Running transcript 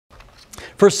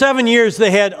For 7 years, they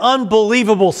had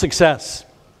unbelievable success.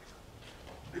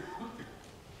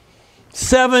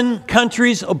 7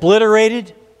 countries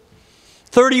obliterated,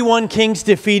 31 kings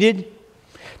defeated,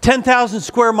 10,000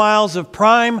 square miles of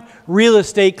prime real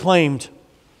estate claimed.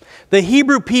 The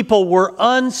Hebrew people were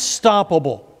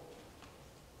unstoppable.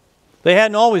 They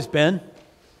hadn't always been.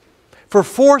 For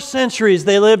 4 centuries,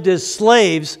 they lived as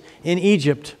slaves in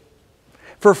Egypt.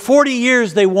 For 40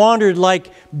 years, they wandered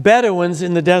like Bedouins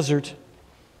in the desert.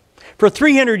 For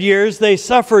 300 years, they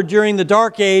suffered during the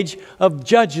dark age of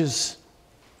judges.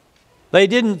 They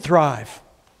didn't thrive.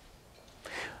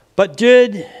 But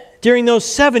during those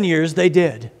 7 years, they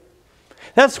did.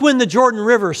 That's when the Jordan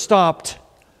River stopped.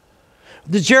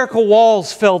 The Jericho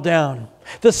walls fell down.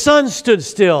 The sun stood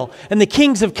still, and the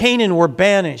kings of Canaan were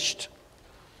banished.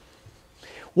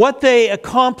 What they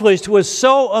accomplished was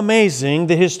so amazing,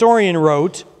 the historian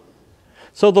wrote,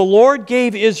 "So the Lord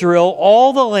gave Israel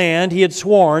all the land He had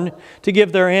sworn to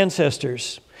give their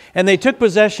ancestors, and they took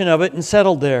possession of it and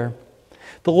settled there.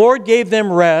 The Lord gave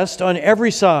them rest on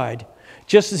every side,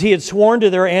 just as He had sworn to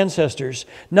their ancestors.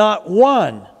 Not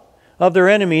one of their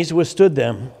enemies withstood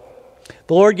them.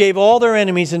 The Lord gave all their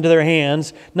enemies into their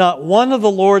hands. Not one of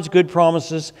the Lord's good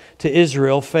promises to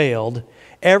Israel failed.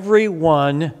 Every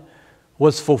one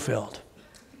was fulfilled."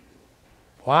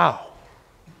 Wow.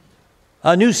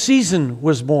 A new season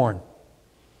was born.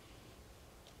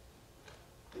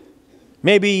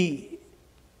 Maybe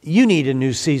you need a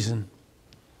new season.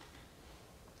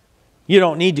 You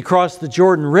don't need to cross the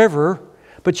Jordan River,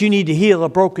 but you need to heal a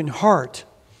broken heart.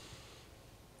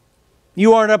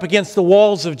 You aren't up against the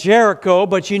walls of Jericho,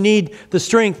 but you need the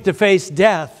strength to face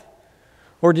death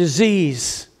or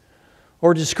disease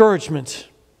or discouragement.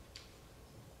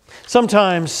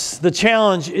 Sometimes the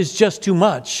challenge is just too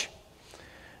much.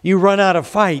 You run out of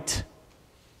fight.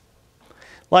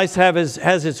 Life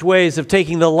has its ways of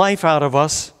taking the life out of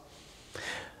us.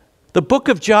 The book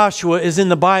of Joshua is in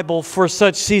the Bible for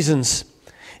such seasons.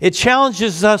 It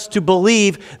challenges us to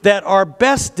believe that our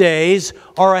best days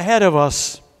are ahead of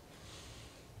us.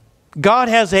 God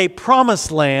has a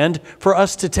promised land for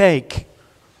us to take.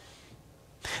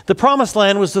 The promised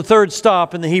land was the third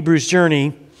stop in the Hebrews'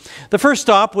 journey. The first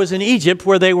stop was in Egypt,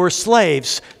 where they were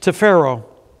slaves to Pharaoh.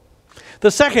 The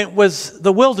second was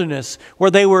the wilderness, where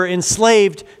they were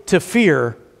enslaved to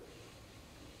fear.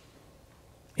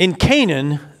 In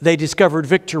Canaan, they discovered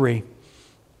victory.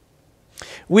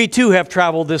 We too have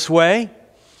traveled this way.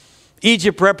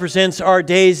 Egypt represents our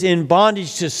days in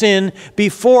bondage to sin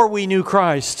before we knew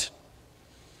Christ.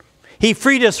 He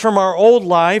freed us from our old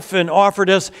life and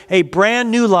offered us a brand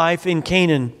new life in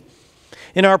Canaan.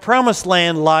 In our promised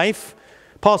land life,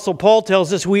 Apostle Paul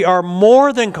tells us we are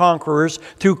more than conquerors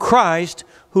through Christ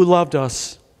who loved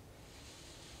us.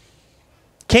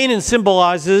 Canaan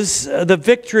symbolizes the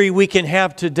victory we can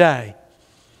have today.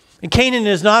 And Canaan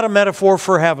is not a metaphor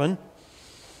for heaven.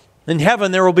 In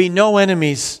heaven, there will be no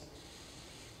enemies.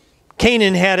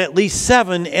 Canaan had at least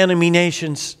 7 enemy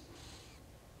nations.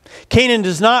 Canaan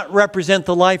does not represent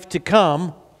the life to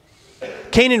come.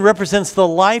 Canaan represents the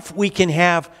life we can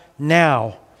have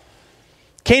now.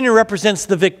 Canaan represents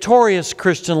the victorious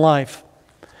Christian life.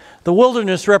 The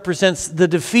wilderness represents the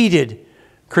defeated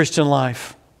Christian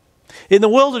life. In the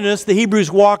wilderness, the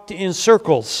Hebrews walked in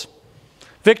circles.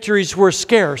 Victories were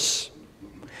scarce.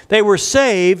 They were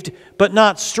saved, but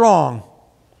not strong.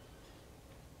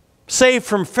 Saved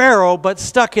from Pharaoh, but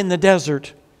stuck in the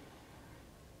desert.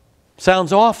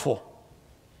 Sounds awful.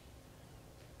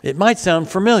 It might sound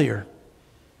familiar.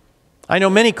 I know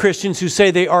many Christians who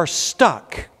say they are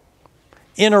stuck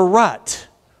in a rut,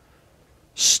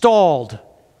 stalled.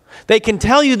 They can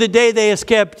tell you the day they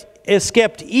escaped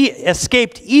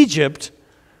Egypt,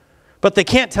 but they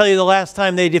can't tell you the last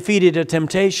time they defeated a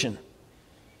temptation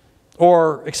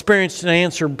or experienced an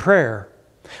answered prayer.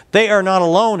 They are not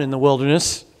alone in the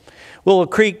wilderness. Willow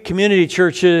Creek Community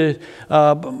Church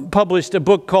published a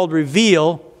book called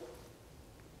Reveal,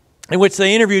 in which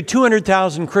they interviewed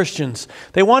 200,000 Christians.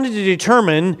 They wanted to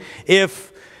determine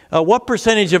if what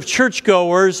percentage of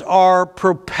churchgoers are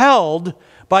propelled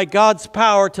by God's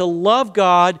power to love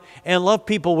God and love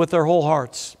people with their whole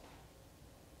hearts.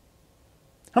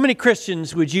 How many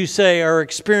Christians would you say are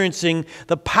experiencing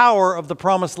the power of the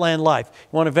promised land life?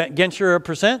 You want to venture a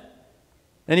percent?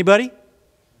 Anybody?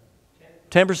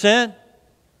 10%?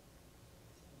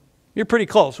 You're pretty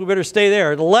close. We better stay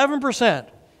there. At 11%.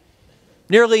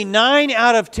 Nearly 9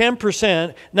 out of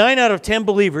 10%, 9 out of 10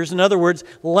 believers, in other words,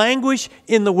 languish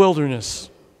in the wilderness.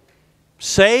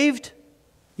 Saved?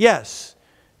 Yes.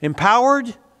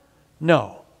 Empowered?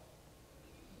 No.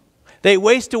 They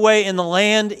waste away in the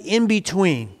land in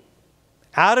between.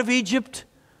 Out of Egypt,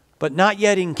 but not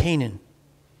yet in Canaan.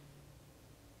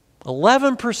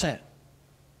 11%.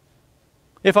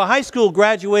 If a high school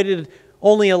graduated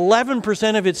only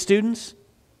 11% of its students,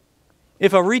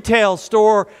 if a retail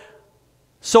store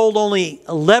sold only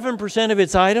 11% of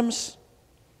its items,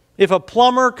 if a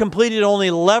plumber completed only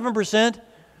 11%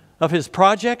 of his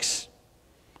projects,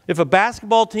 if a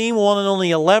basketball team won only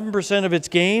 11% of its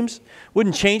games,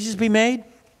 wouldn't changes be made?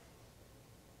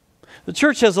 The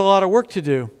church has a lot of work to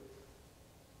do.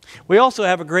 We also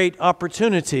have a great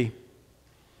opportunity.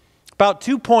 About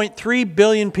 2.3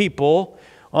 billion people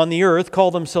on the earth call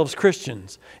themselves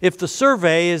Christians. If the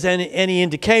survey is any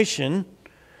indication,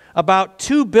 about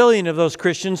 2 billion of those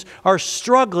Christians are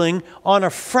struggling on a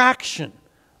fraction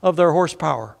of their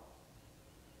horsepower.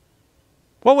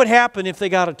 What would happen if they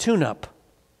got a tune-up?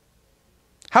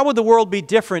 How would the world be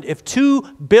different if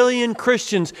 2 billion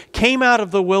Christians came out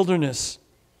of the wilderness?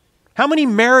 How many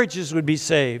marriages would be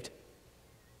saved?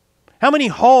 How many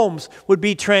homes would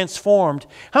be transformed?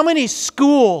 How many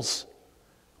schools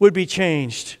would be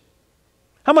changed?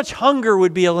 How much hunger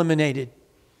would be eliminated?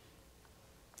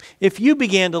 If you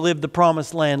began to live the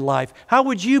promised land life, how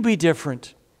would you be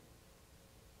different?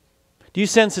 Do you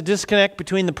sense a disconnect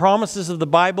between the promises of the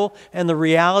Bible and the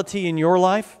reality in your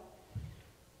life?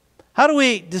 How do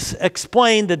we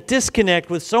explain the disconnect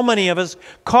with so many of us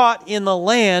caught in the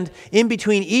land in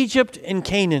between Egypt and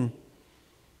Canaan?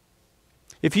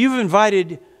 If you've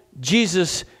invited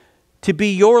Jesus to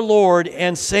be your Lord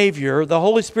and Savior, the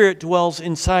Holy Spirit dwells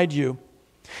inside you.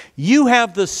 You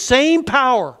have the same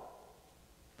power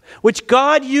which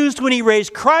God used when He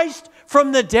raised Christ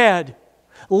from the dead,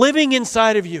 living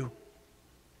inside of you.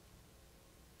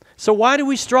 So why do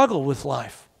we struggle with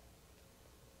life?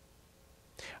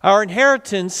 Our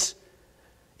inheritance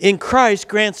in Christ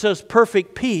grants us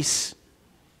perfect peace,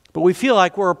 but we feel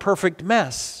like we're a perfect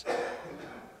mess.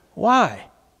 Why?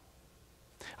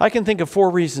 I can think of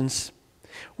 4 reasons.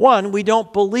 1, we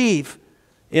don't believe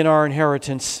in our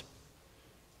inheritance.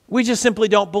 We just simply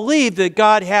don't believe that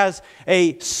God has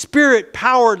a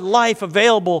Spirit-powered life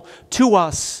available to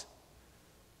us.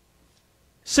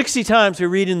 60 times we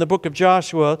read in the book of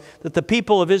Joshua that the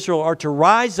people of Israel are to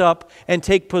rise up and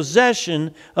take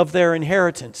possession of their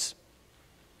inheritance.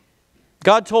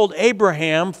 God told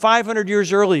Abraham 500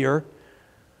 years earlier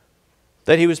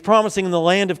that He was promising the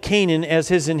land of Canaan as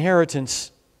his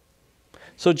inheritance.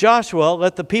 So Joshua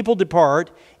let the people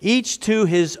depart, each to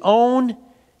his own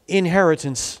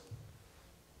inheritance.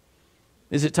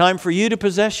 Is it time for you to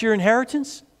possess your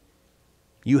inheritance?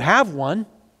 You have one.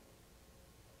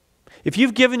 If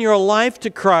you've given your life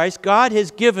to Christ, God has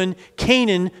given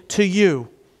Canaan to you.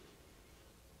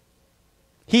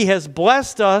 He has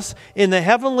blessed us in the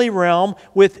heavenly realm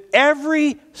with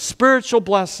every spiritual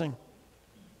blessing.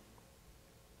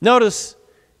 Notice,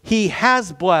 He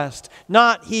has blessed,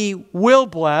 not He will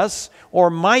bless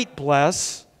or might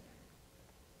bless.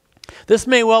 This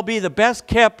may well be the best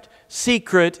kept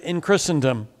secret in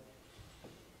Christendom.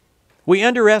 We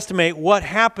underestimate what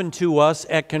happened to us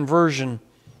at conversion.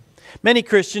 Many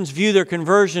Christians view their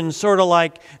conversion sort of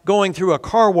like going through a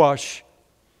car wash.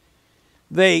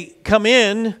 They come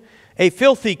in a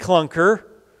filthy clunker,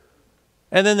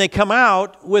 and then they come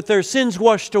out with their sins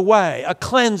washed away, a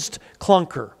cleansed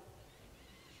clunker.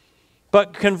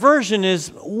 But conversion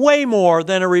is way more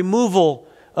than a removal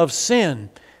of sin.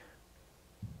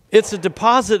 It's a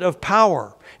deposit of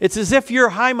power. It's as if your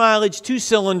high-mileage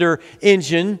 2-cylinder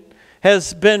engine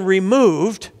has been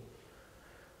removed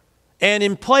and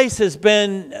in place has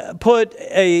been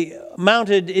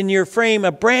mounted in your frame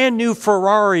a brand new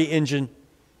Ferrari engine.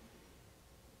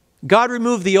 God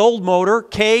removed the old motor,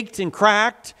 caked and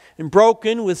cracked and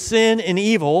broken with sin and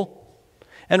evil,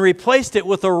 and replaced it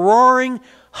with a roaring,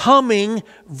 humming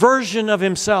version of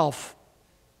Himself.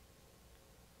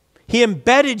 He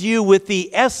embedded you with the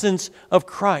essence of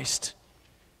Christ.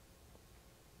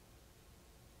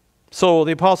 So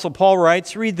the Apostle Paul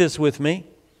writes, read this with me.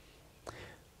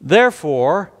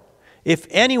 Therefore, if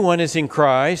anyone is in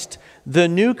Christ, the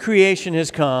new creation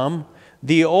has come,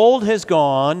 the old has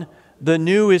gone, the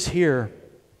new is here.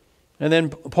 And then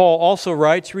Paul also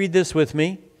writes, read this with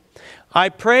me. I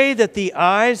pray that the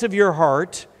eyes of your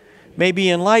heart may be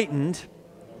enlightened,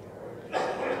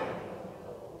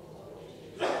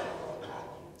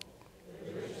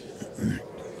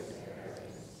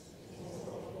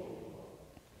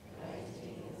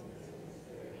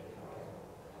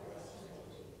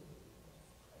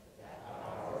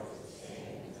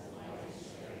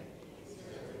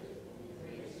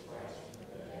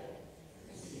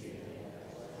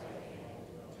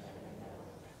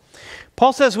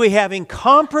 Paul says we have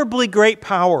incomparably great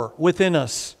power within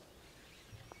us.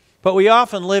 But we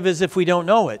often live as if we don't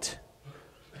know it.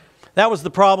 That was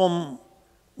the problem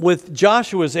with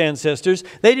Joshua's ancestors.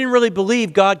 They didn't really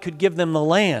believe God could give them the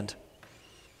land.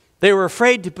 They were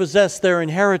afraid to possess their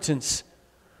inheritance.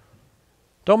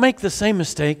 Don't make the same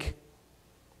mistake.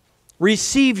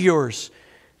 Receive yours.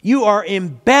 You are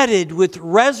embedded with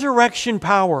resurrection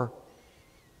power.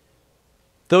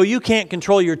 Though you can't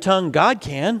control your tongue, God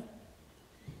can.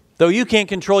 Though you can't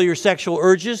control your sexual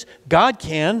urges, God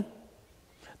can.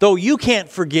 Though you can't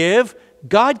forgive,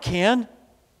 God can.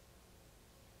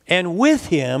 And with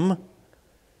Him,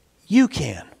 you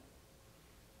can.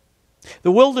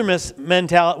 The wilderness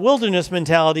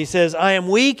mentality says, I am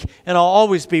weak and I'll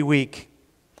always be weak.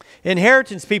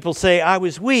 Inheritance people say, I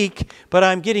was weak, but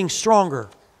I'm getting stronger.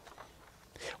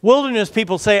 Wilderness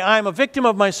people say, I'm a victim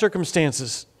of my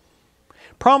circumstances.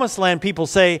 Promised land people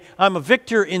say, I'm a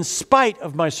victor in spite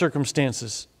of my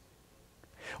circumstances.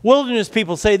 Wilderness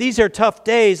people say, these are tough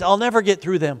days, I'll never get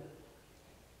through them.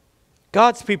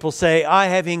 God's people say, I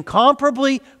have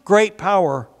incomparably great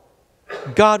power.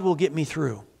 God will get me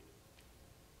through.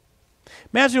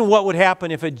 Imagine what would happen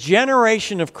if a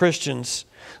generation of Christians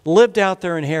lived out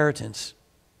their inheritance.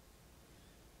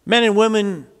 Men and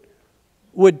women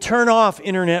would turn off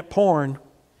internet porn.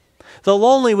 The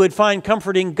lonely would find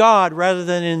comfort in God rather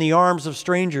than in the arms of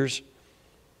strangers.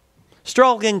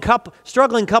 Struggling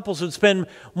couples would spend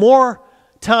more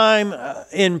time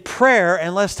in prayer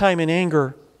and less time in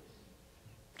anger.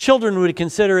 Children would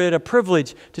consider it a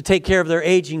privilege to take care of their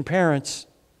aging parents.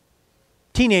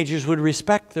 Teenagers would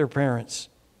respect their parents.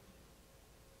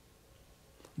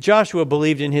 Joshua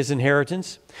believed in his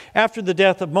inheritance. After the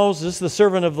death of Moses, the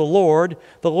servant of the Lord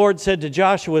said to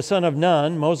Joshua, son of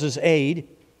Nun, Moses' aide,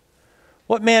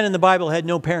 what man in the Bible had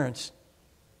no parents?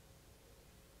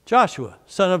 Joshua,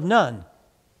 son of Nun.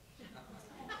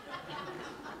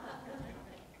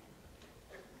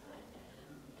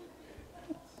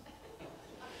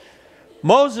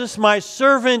 Moses, my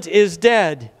servant, is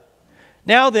dead.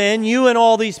 Now then, you and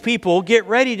all these people, get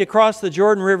ready to cross the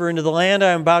Jordan River into the land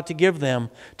I am about to give them,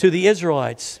 to the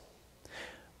Israelites.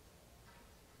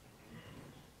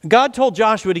 God told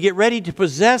Joshua to get ready to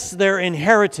possess their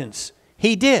inheritance.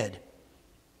 He did.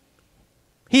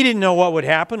 He didn't know what would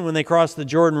happen when they crossed the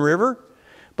Jordan River,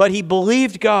 but he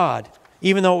believed God,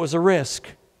 even though it was a risk.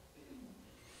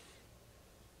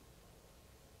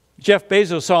 Jeff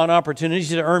Bezos saw an opportunity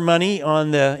to earn money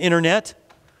on the internet.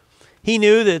 He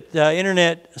knew that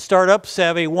internet startups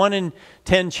have a 1 in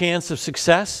 10 chance of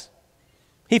success.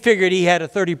 He figured he had a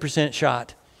 30%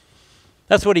 shot.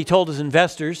 That's what he told his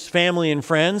investors, family and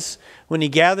friends. When he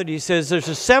gathered, he says, there's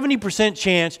a 70%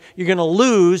 chance you're going to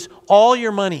lose all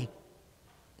your money.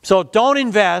 So don't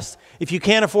invest if you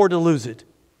can't afford to lose it.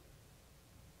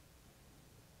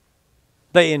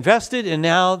 They invested and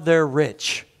now they're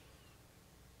rich.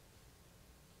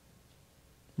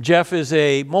 Jeff is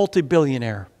a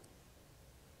multi-billionaire.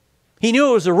 He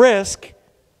knew it was a risk,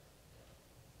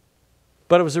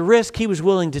 but it was a risk he was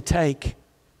willing to take.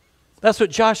 That's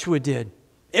what Joshua did.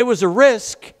 It was a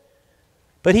risk,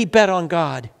 but he bet on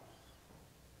God.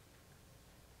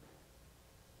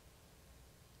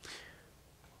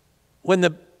 When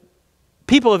the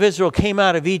people of Israel came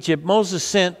out of Egypt, Moses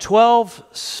sent 12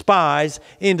 spies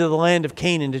into the land of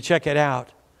Canaan to check it out.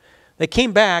 They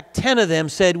came back, 10 of them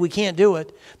said, we can't do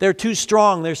it. They're too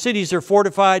strong. Their cities are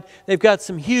fortified. They've got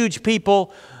some huge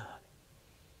people.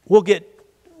 We'll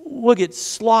get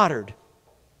slaughtered.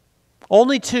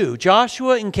 Only 2,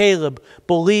 Joshua and Caleb,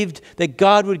 believed that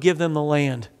God would give them the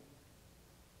land.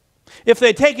 If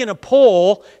they'd taken a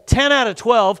poll, 10 out of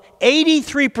 12,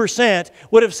 83%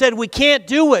 would have said, we can't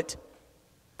do it.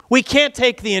 We can't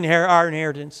take our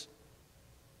inheritance.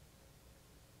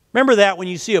 Remember that when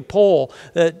you see a poll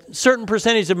that certain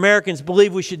percentage of Americans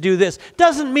believe we should do this.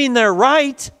 Doesn't mean they're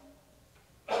right.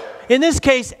 In this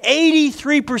case,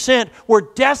 83% were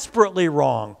desperately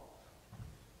wrong.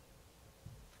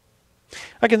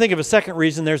 I can think of a second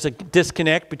reason there's a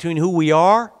disconnect between who we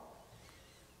are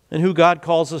and who God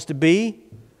calls us to be.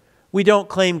 We don't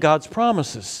claim God's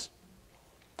promises.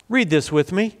 Read this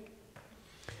with me.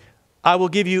 I will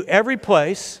give you every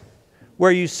place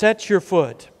where you set your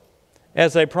foot,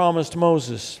 as I promised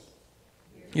Moses.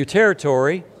 Your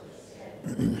territory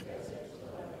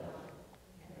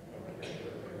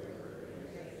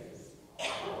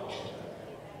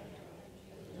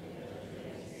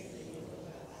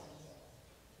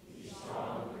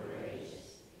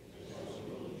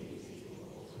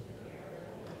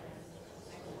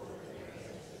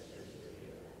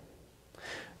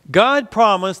God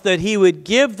promised that He would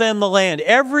give them the land,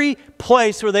 every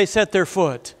place where they set their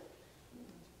foot.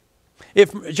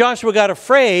 If Joshua got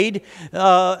afraid,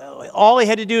 all he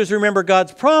had to do is remember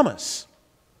God's promise.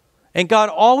 And God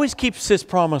always keeps His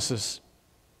promises.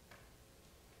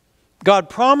 God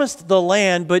promised the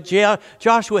land, but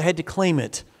Joshua had to claim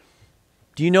it.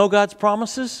 Do you know God's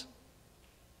promises?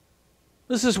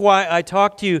 This is why I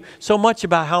talk to you so much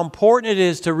about how important it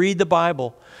is to read the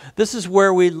Bible. This is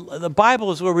where the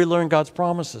Bible is where we learn God's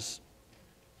promises.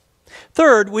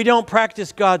 Third, we don't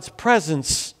practice God's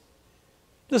presence.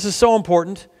 This is so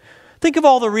important. Think of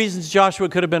all the reasons Joshua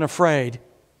could have been afraid.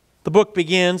 The book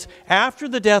begins, after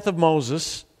the death of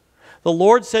Moses, the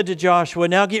Lord said to Joshua,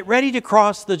 now get ready to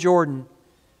cross the Jordan.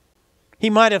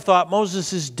 He might have thought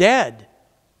Moses is dead.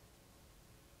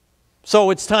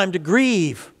 So it's time to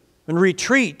grieve and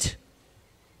retreat.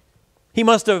 He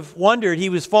must have wondered, he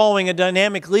was following a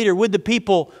dynamic leader. Would the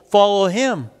people follow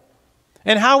him?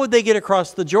 And how would they get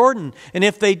across the Jordan? And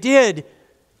if they did,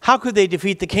 how could they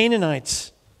defeat the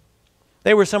Canaanites?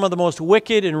 They were some of the most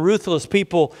wicked and ruthless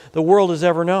people the world has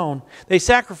ever known. They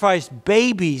sacrificed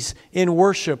babies in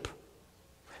worship.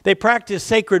 They practiced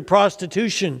sacred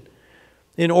prostitution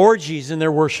in orgies in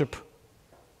their worship.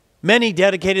 Many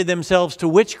dedicated themselves to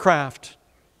witchcraft.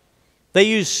 They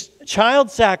used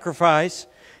child sacrifice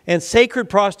and sacred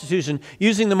prostitution,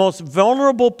 using the most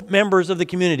vulnerable members of the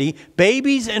community,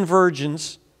 babies and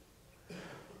virgins,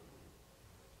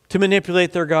 to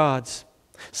manipulate their gods.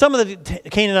 Some of the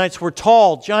Canaanites were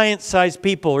tall, giant-sized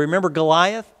people. Remember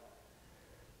Goliath?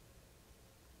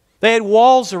 They had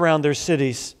walls around their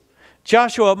cities.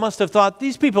 Joshua must have thought,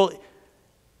 these people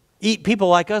eat people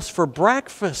like us for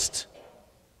breakfast.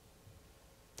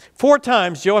 4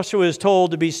 times Joshua is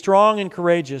told to be strong and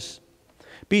courageous.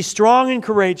 Be strong and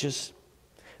courageous.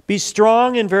 Be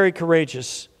strong and very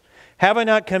courageous. Have I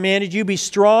not commanded you? Be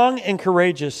strong and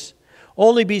courageous.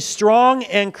 Only be strong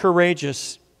and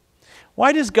courageous.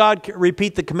 Why does God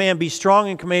repeat the command, be strong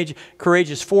and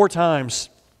courageous 4 times?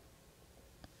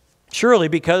 Surely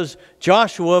because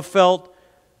Joshua felt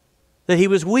that he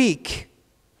was weak.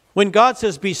 When God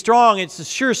says be strong, it's a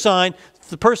sure sign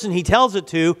the person he tells it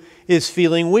to is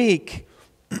feeling weak.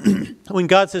 When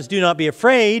God says do not be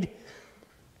afraid,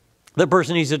 the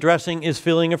person he's addressing is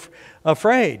feeling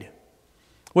afraid.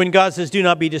 When God says do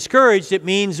not be discouraged, it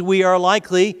means we are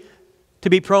likely to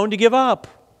be prone to give up.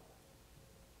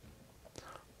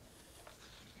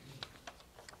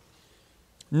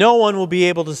 No one will be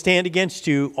able to stand against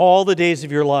you all the days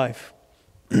of your life.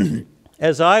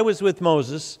 As I was with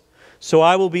Moses, so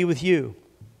I will be with you.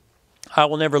 I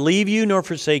will never leave you nor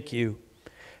forsake you.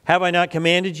 Have I not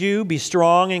commanded you? Be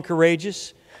strong and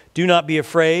courageous. Do not be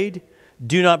afraid.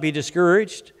 Do not be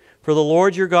discouraged. For the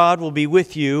Lord your God will be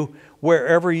with you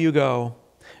wherever you go.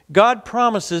 God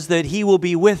promises that He will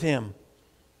be with him.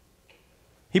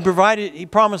 He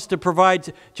promised to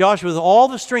provide Joshua with all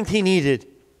the strength he needed.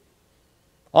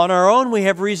 On our own, we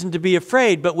have reason to be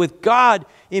afraid, but with God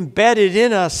embedded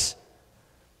in us,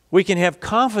 we can have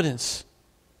confidence.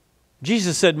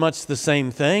 Jesus said much the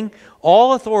same thing.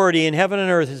 All authority in heaven and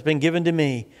earth has been given to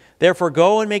me. Therefore,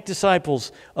 go and make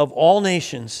disciples of all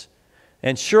nations.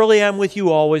 And surely I'm with you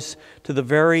always to the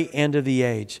very end of the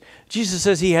age. Jesus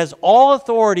says He has all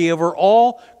authority over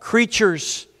all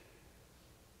creatures.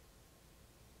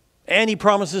 And He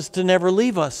promises to never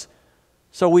leave us,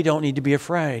 so we don't need to be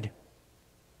afraid.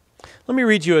 Let me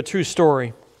read you a true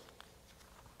story.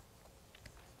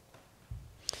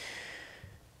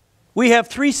 We have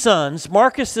 3 sons.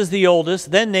 Marcus is the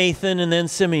oldest, then Nathan, and then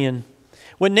Simeon.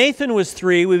 When Nathan was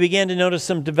 3, we began to notice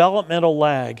some developmental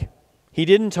lag. He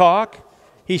didn't talk.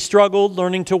 He struggled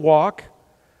learning to walk.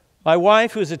 My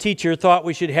wife, who is a teacher, thought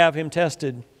we should have him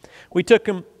tested. We took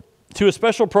him to a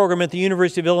special program at the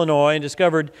University of Illinois and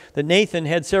discovered that Nathan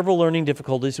had several learning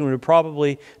difficulties and would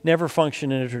probably never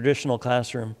function in a traditional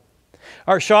classroom.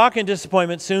 Our shock and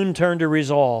disappointment soon turned to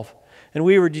resolve, and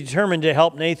we were determined to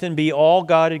help Nathan be all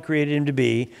God had created him to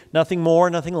be, nothing more,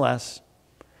 nothing less.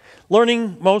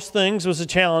 Learning most things was a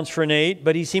challenge for Nate,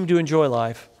 but he seemed to enjoy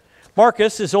life.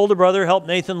 Marcus, his older brother, helped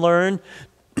Nathan learn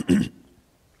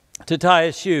to tie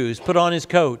his shoes, put on his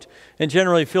coat, and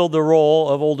generally filled the role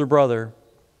of older brother.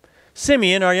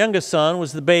 Simeon, our youngest son,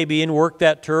 was the baby and worked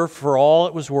that turf for all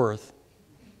it was worth.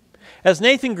 As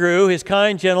Nathan grew, his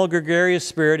kind, gentle, gregarious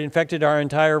spirit infected our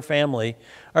entire family.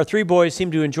 Our 3 boys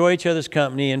seemed to enjoy each other's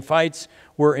company, and fights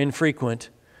were infrequent.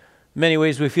 In many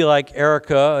ways, we feel like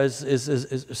Erica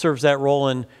serves that role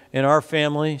in our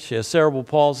family. She has cerebral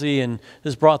palsy and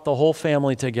has brought the whole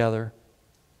family together.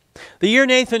 The year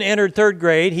Nathan entered 3rd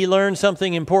grade, he learned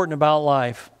something important about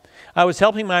life. I was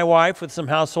helping my wife with some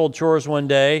household chores one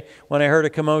day when I heard a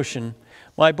commotion.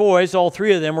 My boys, all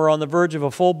 3 of them, were on the verge of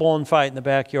a full-blown fight in the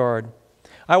backyard.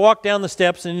 I walked down the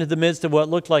steps and into the midst of what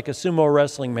looked like a sumo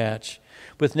wrestling match,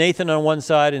 with Nathan on one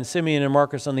side and Simeon and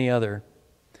Marcus on the other.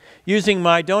 Using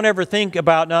my "don't ever think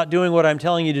about not doing what I'm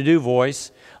telling you to do"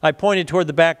 voice, I pointed toward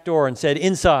the back door and said,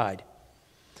 "Inside."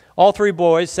 All three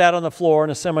boys sat on the floor in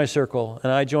a semicircle,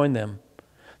 and I joined them.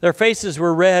 Their faces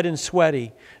were red and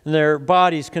sweaty, and their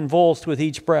bodies convulsed with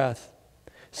each breath.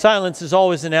 Silence is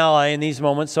always an ally in these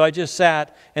moments, so I just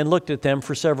sat and looked at them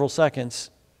for several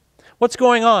seconds. "What's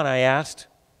going on?" I asked.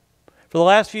 "For the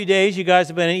last few days, you guys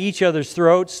have been at each other's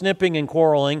throats, snipping and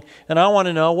quarreling, and I want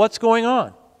to know what's going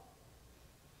on."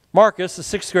 Marcus, the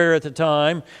sixth grader at the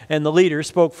time, and the leader,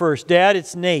 spoke first. "Dad,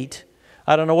 it's Nate.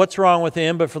 I don't know what's wrong with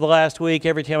him, but for the last week,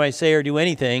 every time I say or do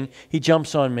anything, he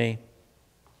jumps on me."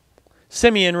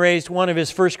 Simeon raised one of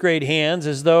his first grade hands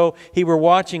as though he were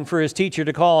watching for his teacher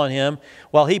to call on him,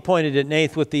 while he pointed at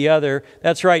Nate with the other.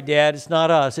 "That's right, Dad, it's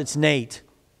not us, it's Nate."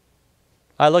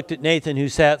 I looked at Nathan, who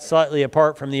sat slightly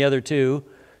apart from the other two,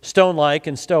 stone-like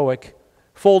and stoic,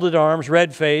 folded arms,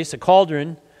 red face, a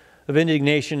cauldron of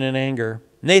indignation and anger.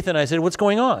 "Nathan," I said, "what's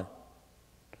going on?"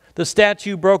 The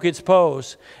statue broke its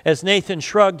pose as Nathan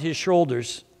shrugged his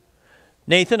shoulders.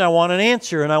 "Nathan, I want an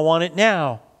answer, and I want it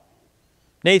now."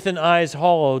 Nathan's eyes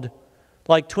hollowed,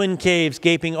 like twin caves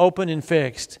gaping open and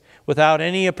fixed, without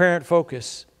any apparent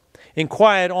focus. In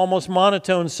quiet, almost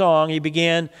monotone song, he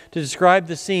began to describe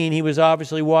the scene he was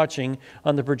obviously watching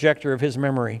on the projector of his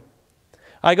memory.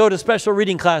 "I go to special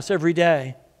reading class every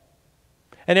day.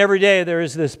 And every day there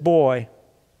is this boy.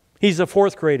 He's a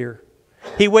fourth grader.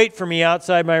 He wait for me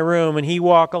outside my room, and he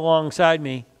walk alongside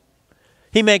me.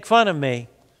 He make fun of me,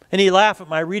 and he laugh at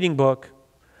my reading book,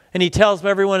 and he tells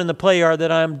everyone in the play yard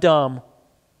that I'm dumb,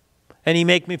 and he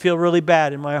make me feel really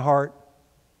bad in my heart.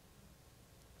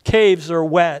 Caves are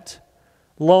wet,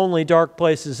 lonely, dark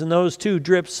places, and those two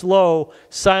drip slow,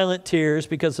 silent tears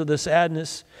because of the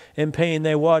sadness and pain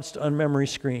they watched on memory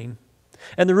screen.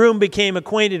 And the room became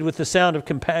acquainted with the sound of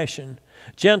compassion.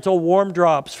 Gentle, warm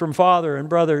drops from father and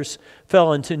brothers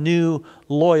fell into new,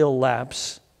 loyal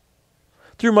laps.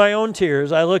 Through my own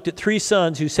tears, I looked at three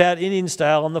sons who sat Indian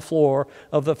style on the floor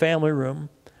of the family room.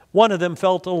 One of them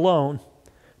felt alone.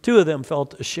 Two of them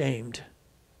felt ashamed.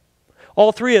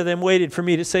 All three of them waited for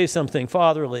me to say something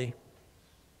fatherly.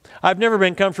 I've never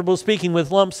been comfortable speaking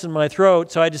with lumps in my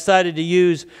throat, so I decided to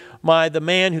use the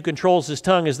man who controls his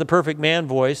tongue as the perfect man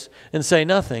voice and say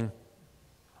nothing.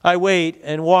 I wait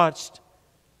and watched,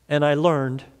 and I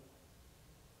learned.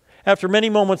 After many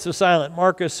moments of silence,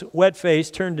 Marcus' wet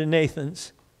face turned to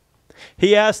Nathan's.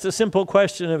 He asked a simple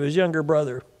question of his younger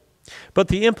brother, but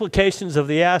the implications of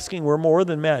the asking were more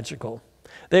than magical.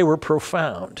 They were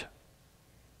profound.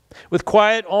 With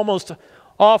quiet, almost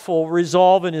awful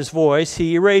resolve in his voice,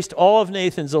 he erased all of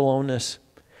Nathan's aloneness.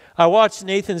 I watched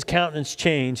Nathan's countenance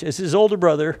change as his older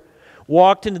brother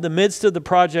walked into the midst of the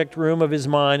project room of his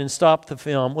mind and stopped the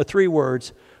film with three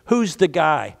words: "Who's the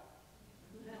guy?"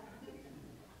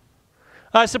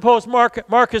 I suppose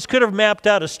Marcus could have mapped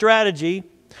out a strategy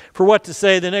for what to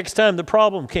say the next time the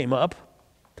problem came up.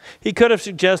 He could have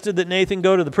suggested that Nathan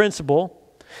go to the principal.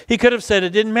 He could have said it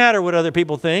didn't matter what other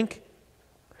people think.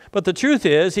 But the truth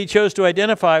is, he chose to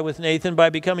identify with Nathan by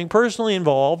becoming personally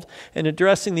involved in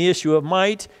addressing the issue of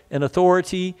might and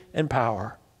authority and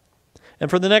power. And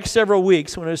for the next several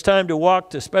weeks, when it was time to walk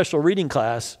to special reading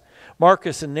class,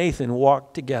 Marcus and Nathan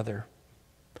walked together.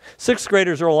 Sixth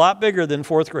graders are a lot bigger than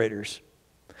fourth graders.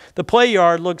 The play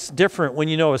yard looks different when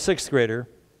you know a sixth grader.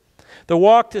 The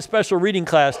walk to special reading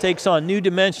class takes on new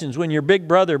dimensions when your big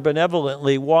brother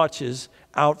benevolently watches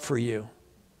out for you.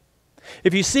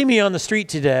 If you see me on the street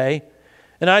today,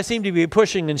 and I seem to be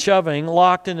pushing and shoving,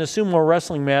 locked in a sumo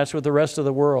wrestling match with the rest of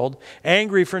the world,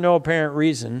 angry for no apparent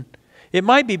reason, it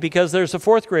might be because there's a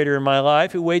fourth grader in my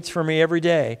life who waits for me every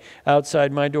day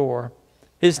outside my door.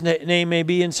 His name may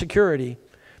be insecurity,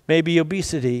 maybe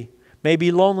obesity,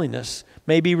 maybe loneliness,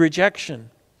 maybe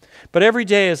rejection. But every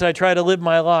day as I try to live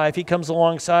my life, he comes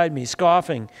alongside me,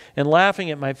 scoffing and laughing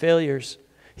at my failures.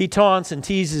 He taunts and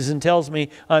teases and tells me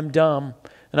I'm dumb,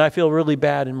 and I feel really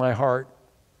bad in my heart.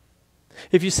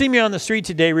 If you see me on the street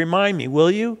today, remind me,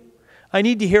 will you? I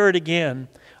need to hear it again.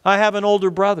 I have an older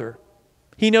brother.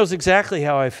 He knows exactly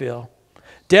how I feel.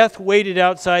 Death waited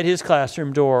outside his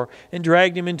classroom door and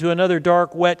dragged him into another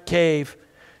dark, wet cave,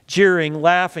 jeering,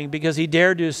 laughing because he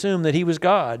dared to assume that he was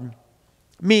God.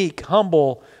 Meek,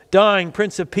 humble, dying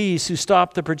Prince of Peace who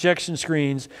stopped the projection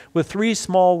screens with three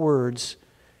small words: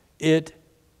 "It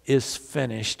is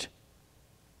finished."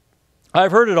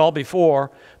 I've heard it all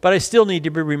before, but I still need to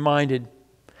be reminded.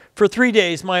 For 3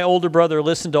 days, my older brother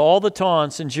listened to all the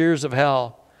taunts and jeers of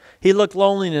hell. He looked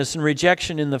loneliness and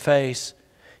rejection in the face.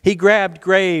 He grabbed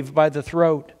grave by the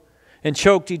throat and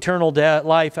choked eternal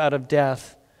life out of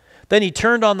death. Then he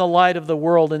turned on the light of the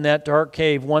world in that dark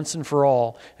cave once and for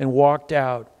all and walked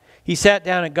out. He sat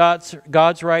down at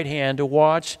God's right hand to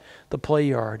watch the play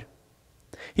yard.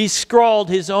 He scrawled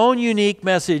his own unique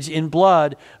message in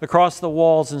blood across the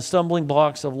walls and stumbling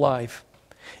blocks of life.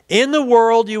 In the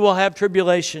world you will have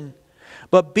tribulation,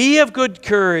 but be of good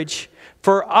courage,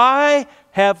 for I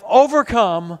have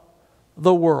overcome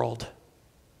the world.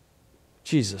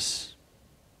 Jesus.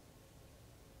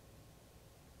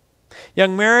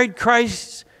 Young married,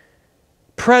 Christ's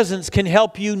presence can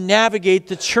help you navigate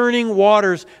the churning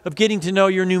waters of getting to know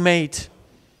your new mate.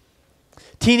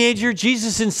 Teenager,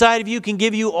 Jesus inside of you can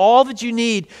give you all that you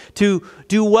need to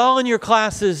do well in your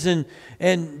classes and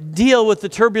deal with the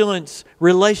turbulent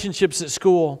relationships at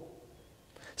school.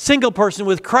 Single person,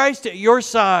 with Christ at your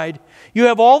side, you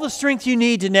have all the strength you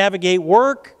need to navigate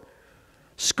work,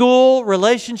 school,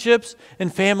 relationships,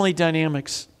 and family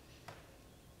dynamics.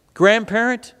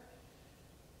 Grandparent,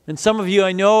 and some of you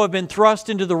I know have been thrust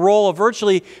into the role of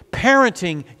virtually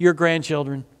parenting your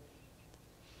grandchildren.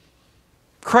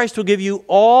 Christ will give you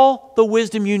all the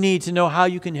wisdom you need to know how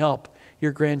you can help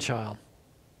your grandchild.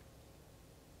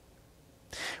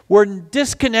 We're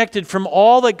disconnected from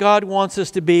all that God wants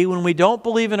us to be when we don't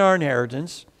believe in our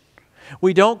inheritance,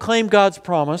 we don't claim God's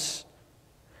promise,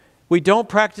 we don't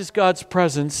practice God's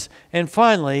presence, and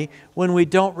finally, when we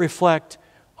don't reflect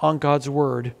on God's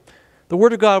Word. The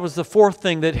Word of God was the fourth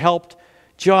thing that helped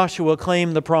Joshua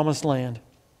claim the promised land.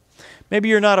 Maybe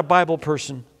you're not a Bible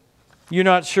person. You're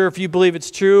not sure if you believe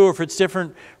it's true or if it's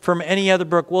different from any other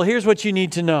book. Well, here's what you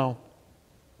need to know.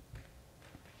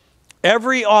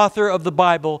 Every author of the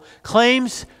Bible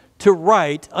claims to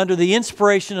write under the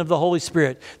inspiration of the Holy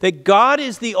Spirit. That God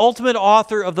is the ultimate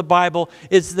author of the Bible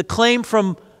is the claim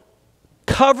from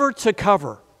cover to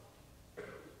cover.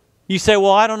 You say,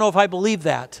 well, I don't know if I believe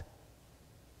that.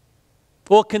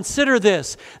 Well, consider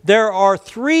this. There are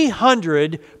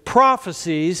 300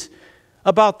 prophecies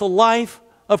about the life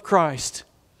of Christ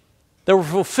that were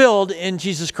fulfilled in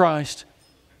Jesus Christ.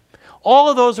 All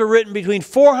of those are written between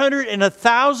 400 and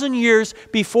 1,000 years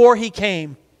before He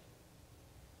came.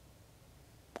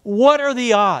 What are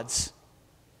the odds?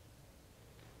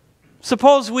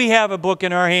 Suppose we have a book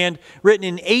in our hand written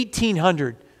in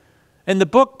 1800, and the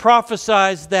book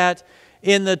prophesies that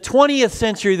in the 20th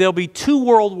century there'll be 2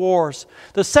 world wars.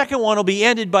 The second one will be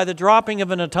ended by the dropping of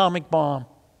an atomic bomb.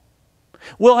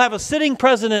 We'll have a sitting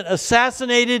president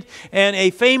assassinated and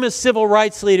a famous civil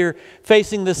rights leader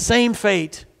facing the same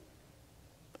fate.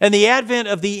 And the advent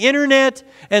of the internet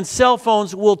and cell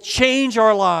phones will change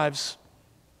our lives.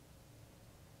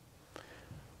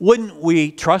 Wouldn't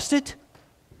we trust it?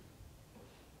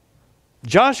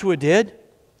 Joshua did.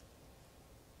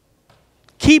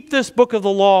 Keep this book of the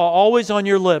law always on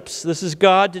your lips. This is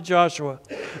God to Joshua.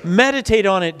 Meditate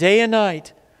on it day and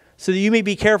night, so that you may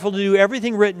be careful to do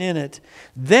everything written in it.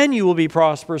 Then you will be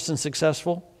prosperous and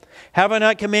successful. Have I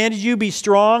not commanded you, be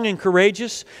strong and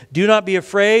courageous? Do not be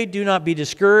afraid, do not be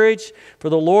discouraged, for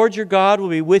the Lord your God will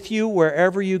be with you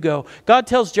wherever you go. God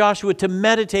tells Joshua to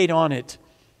meditate on it.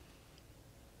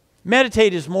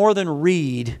 Meditate is more than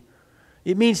read.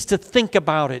 It means to think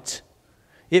about it.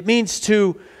 It means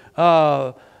to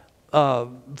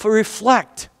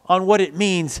reflect on what it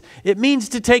means. It means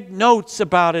to take notes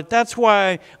about it. That's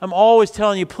why I'm always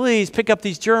telling you, please pick up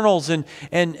these journals and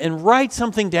write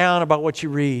something down about what you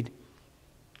read.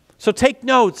 So take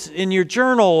notes in your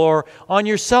journal or on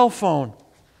your cell phone.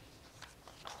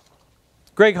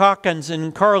 Greg Hawkins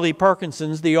and Carly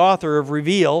Parkinson's, the author of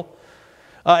Reveal,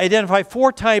 identify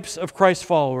 4 types of Christ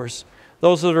followers.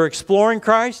 Those that are exploring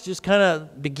Christ, just kind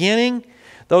of beginning.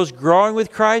 Those growing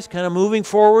with Christ, kind of moving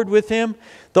forward with Him.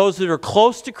 Those that are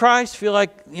close to Christ, feel like,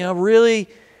 really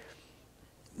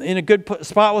in a good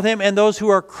spot with Him. And those who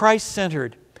are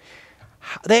Christ-centered.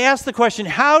 They ask the question,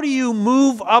 how do you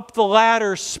move up the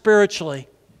ladder spiritually?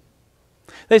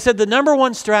 They said the number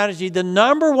one strategy, the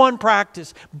number one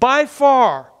practice, by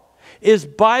far, is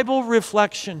Bible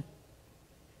reflection.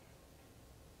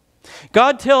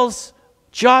 God tells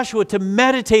Joshua to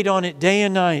meditate on it day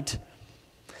and night.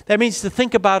 That means to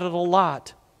think about it a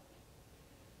lot.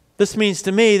 This means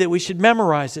to me that we should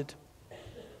memorize it.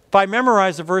 If I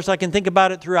memorize a verse, I can think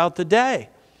about it throughout the day.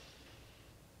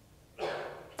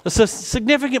 A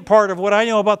significant part of what I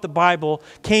know about the Bible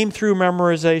came through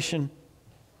memorization.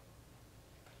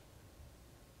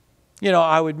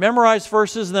 I would memorize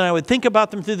verses, and then I would think about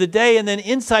them through the day, and then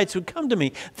insights would come to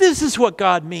me. This is what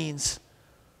God means.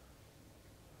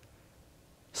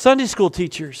 Sunday school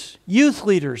teachers, youth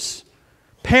leaders,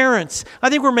 Parents, I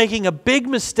think we're making a big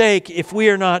mistake if we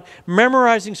are not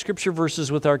memorizing Scripture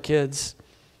verses with our kids.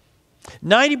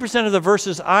 90% of the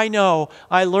verses I know,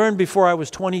 I learned before I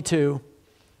was 22.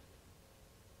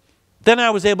 Then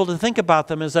I was able to think about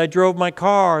them as I drove my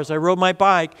car, as I rode my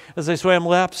bike, as I swam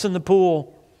laps in the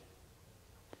pool.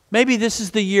 Maybe this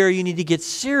is the year you need to get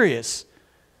serious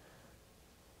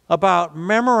about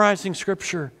memorizing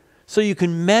Scripture so you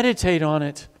can meditate on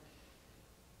it.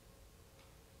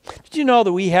 Did you know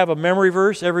that we have a memory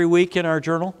verse every week in our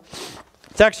journal?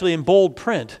 It's actually in bold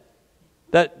print.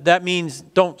 That means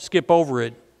don't skip over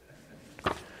it.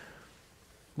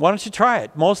 Why don't you try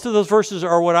it? Most of those verses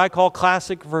are what I call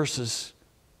classic verses.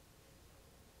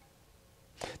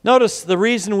 Notice the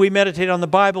reason we meditate on the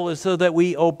Bible is so that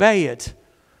we obey it.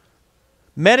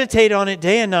 Meditate on it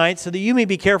day and night so that you may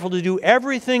be careful to do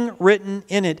everything written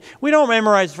in it. We don't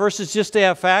memorize verses just to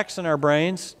have facts in our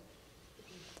brains.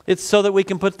 It's so that we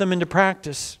can put them into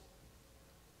practice.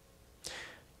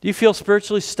 Do you feel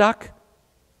spiritually stuck?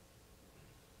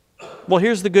 Well,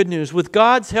 here's the good news. With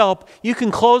God's help, you can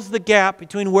close the gap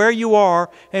between where you are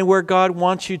and where God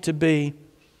wants you to be.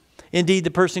 Indeed,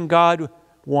 the person God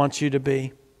wants you to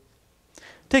be.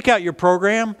 Take out your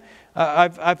program.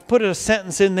 I've put a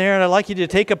sentence in there, and I'd like you to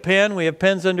take a pen. We have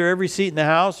pens under every seat in the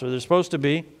house, or they're supposed to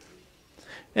be.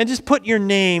 And just put your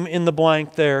name in the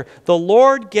blank there. The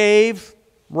Lord gave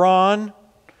Ron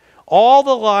all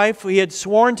the life He had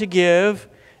sworn to give,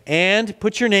 and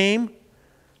put your name,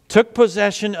 took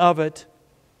possession of it.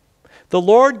 The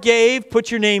Lord gave,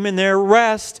 put your name in there,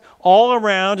 rest all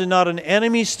around, and not an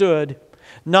enemy stood.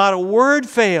 Not a word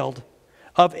failed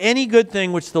of any good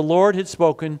thing which the Lord had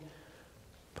spoken.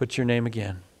 Put your name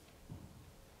again.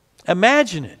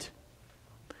 Imagine it.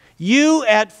 You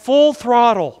at full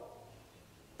throttle.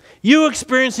 You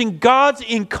experiencing God's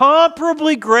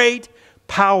incomparably great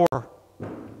power.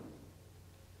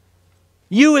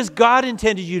 You as God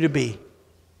intended you to be.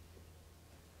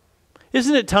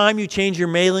 Isn't it time you change your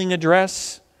mailing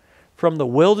address from the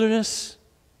wilderness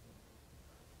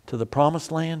to the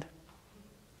promised land?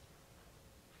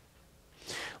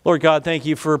 Lord God, thank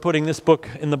you for putting this book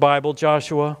in the Bible,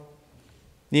 Joshua.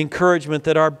 The encouragement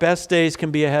that our best days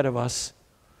can be ahead of us.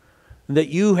 And that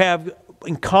you have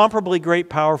incomparably great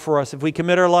power for us. If we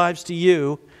commit our lives to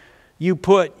you, you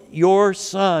put your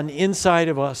Son inside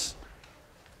of us.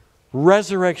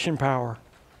 Resurrection power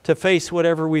to face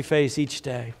whatever we face each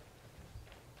day.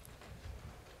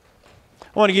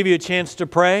 I want to give you a chance to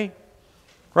pray.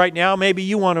 Right now, maybe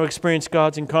you want to experience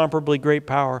God's incomparably great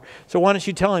power. So why don't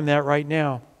you tell Him that right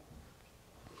now?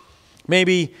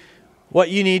 Maybe what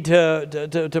you need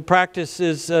to practice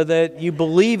is that you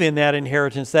believe in that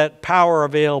inheritance, that power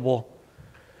available.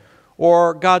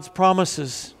 Or God's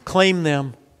promises, claim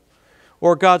them.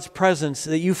 Or God's presence,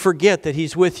 that you forget that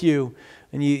He's with you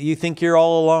and you think you're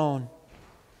all alone.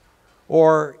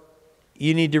 Or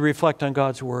you need to reflect on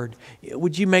God's Word.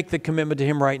 Would you make the commitment to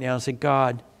Him right now and say,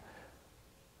 God,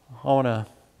 I want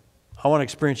to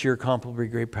experience your incomparably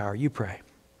great power. You pray.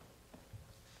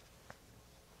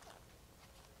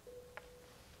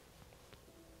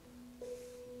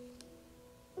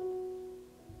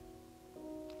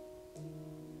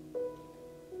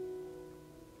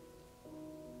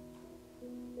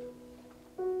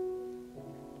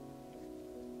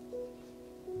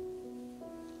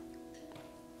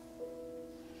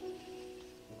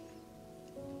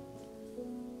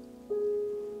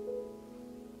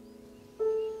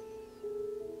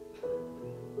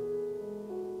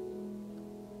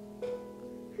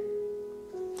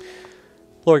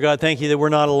 Lord God, thank you that we're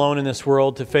not alone in this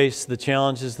world to face the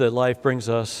challenges that life brings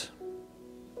us.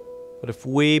 But if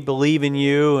we believe in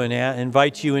you and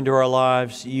invite you into our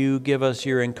lives, you give us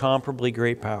your incomparably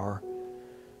great power.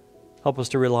 Help us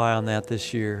to rely on that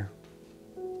this year,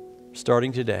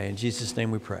 starting today. In Jesus' name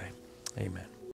we pray. Amen.